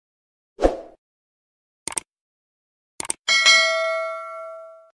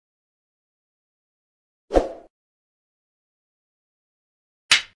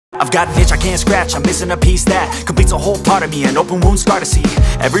I've got an itch I can't scratch, I'm missing a piece that completes a whole part of me, an open wound scar to see.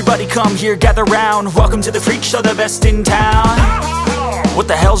 Everybody come here, gather round, welcome to the freak show, the best in town. What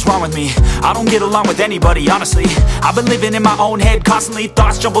the hell's wrong with me? I don't get along with anybody, honestly. I've been living in my own head constantly,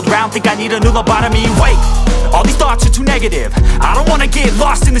 thoughts jumbled round, think I need a new lobotomy. Wait, all these thoughts are too negative, I don't wanna get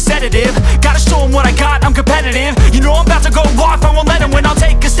lost in the sedative. Gotta show them what I got, I'm competitive. You know I'm about to go off, I won't let them win, I'll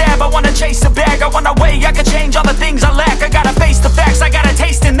take a stab. I wanna chase a bag, I wanna weigh, I can change all the things I lack. I gotta face the facts, I got a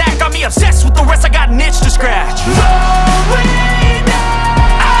taste in that. Got me obsessed with the rest, I got an itch to scratch. Going now,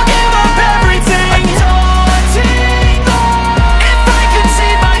 I'll give up everything. Daunting though, if I could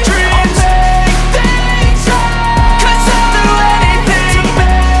see my dreams, I'll make things right. 'Cause I'll do anything to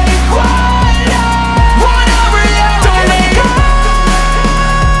make what I want a reality. Don't let go,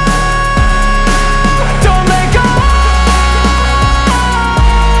 don't let go.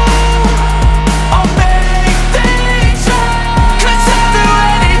 I'll make things right. 'Cause I'll do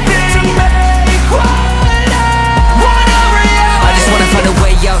anything to make what I want a reality. I just wanna find a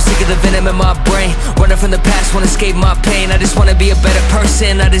way out, sick of the venom in my brain. Running from the past, wanna escape my pain. I just wanna be a better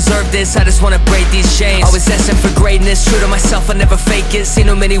person, I deserve this. I just wanna break these chains. Always asking for greatness, true to myself, I never fake it. Seen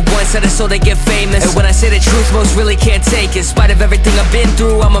too many once, I just so they get famous. And when I say the truth, most really can't take it. In spite of everything I've been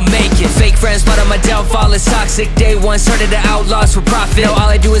through, I'ma make it. Fake friends, but on my downfall is toxic. Day one, started to outlaws for profit. Now all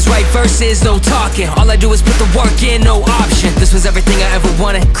I do is write verses, no talking. All I do is put the work in, no option. This was everything I ever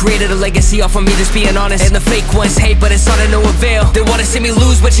wanted. Created a legacy off of me, just being honest. And the fake ones hate, but it's all to no avail. They wanna see me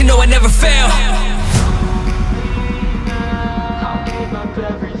lose, but you know I never fail. I'll give up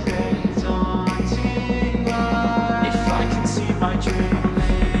everything, daunting life. If I can see my dream,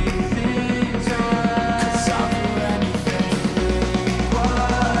 make things right. 'Cause I'll do anything,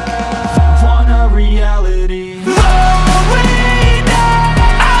 want a reality. Going now,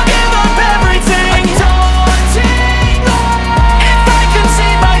 I'll give up everything, daunting life. If I can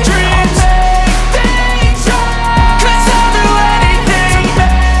see my dreams, make things right. 'Cause I'll do anything to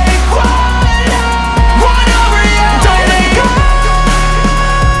make what I want a reality. Don't let go,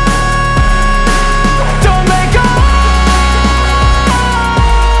 don't let go.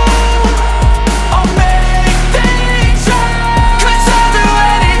 I'll make things right. 'Cause I'll do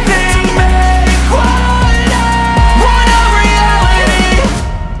anything to make what I want a reality.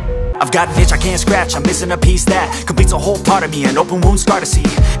 I've got an itch I can't scratch, I'm missing a piece that completes a whole part of me, an open wound scar to see.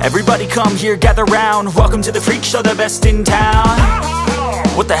 Everybody come here, gather round, welcome to the freak show, the best in town.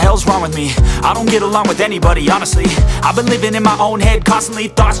 What the hell's wrong with me? I don't get along with anybody, honestly. I've been living in my own head constantly,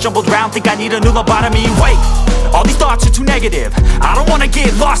 thoughts jumbled round, think I need a new lobotomy. Wait, all these thoughts are too negative, I don't wanna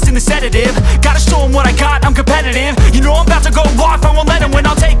get lost in the sedative. Gotta show them what I got, I'm competitive. You know I'm about to go off, I won't let them win,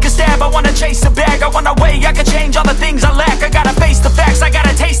 I'll take a stab. I wanna chase a bag, I wanna weigh, I can change all the things I lack. I gotta face the facts, I got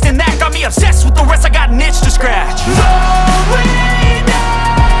a taste in that. Got me obsessed with the rest, I got an itch to scratch. Going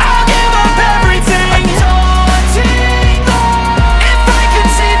now, I'll give up everything, daunting though. If I can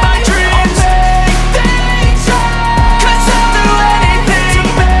see my dreams, I'll make things right. 'Cause I'll do anything to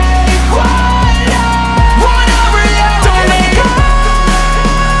make what I want a reality. Don't let go,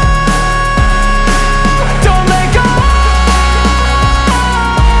 don't let go.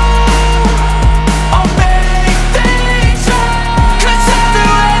 I'll make things right. 'Cause I'll do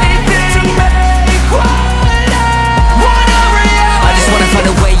anything to make what I want a reality. I just wanna find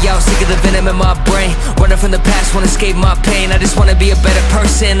a way out, sick of the venom in my brain. Running from the past, wanna escape my pain. I just wanna be a better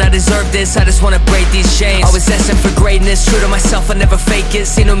person, I deserve this. I just wanna break these chains. Always asking for greatness, true to myself, I never fake it.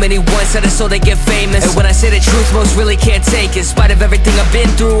 Seen too many once, I just so they get famous. And when I say the truth, most really can't take it. In spite of everything I've been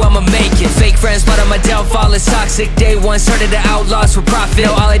through, I'ma make it. Fake friends, but on my downfall is toxic. Day one, started to outlaws for profit.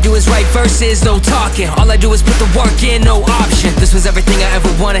 Now all I do is write verses, no talking. All I do is put the work in, no option. This was everything I ever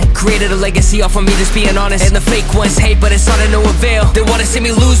wanted. Created a legacy off of me, just being honest. And the fake ones hate, but it's all to no avail. They wanna see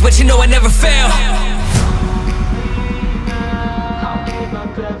me lose, but you know I never fail.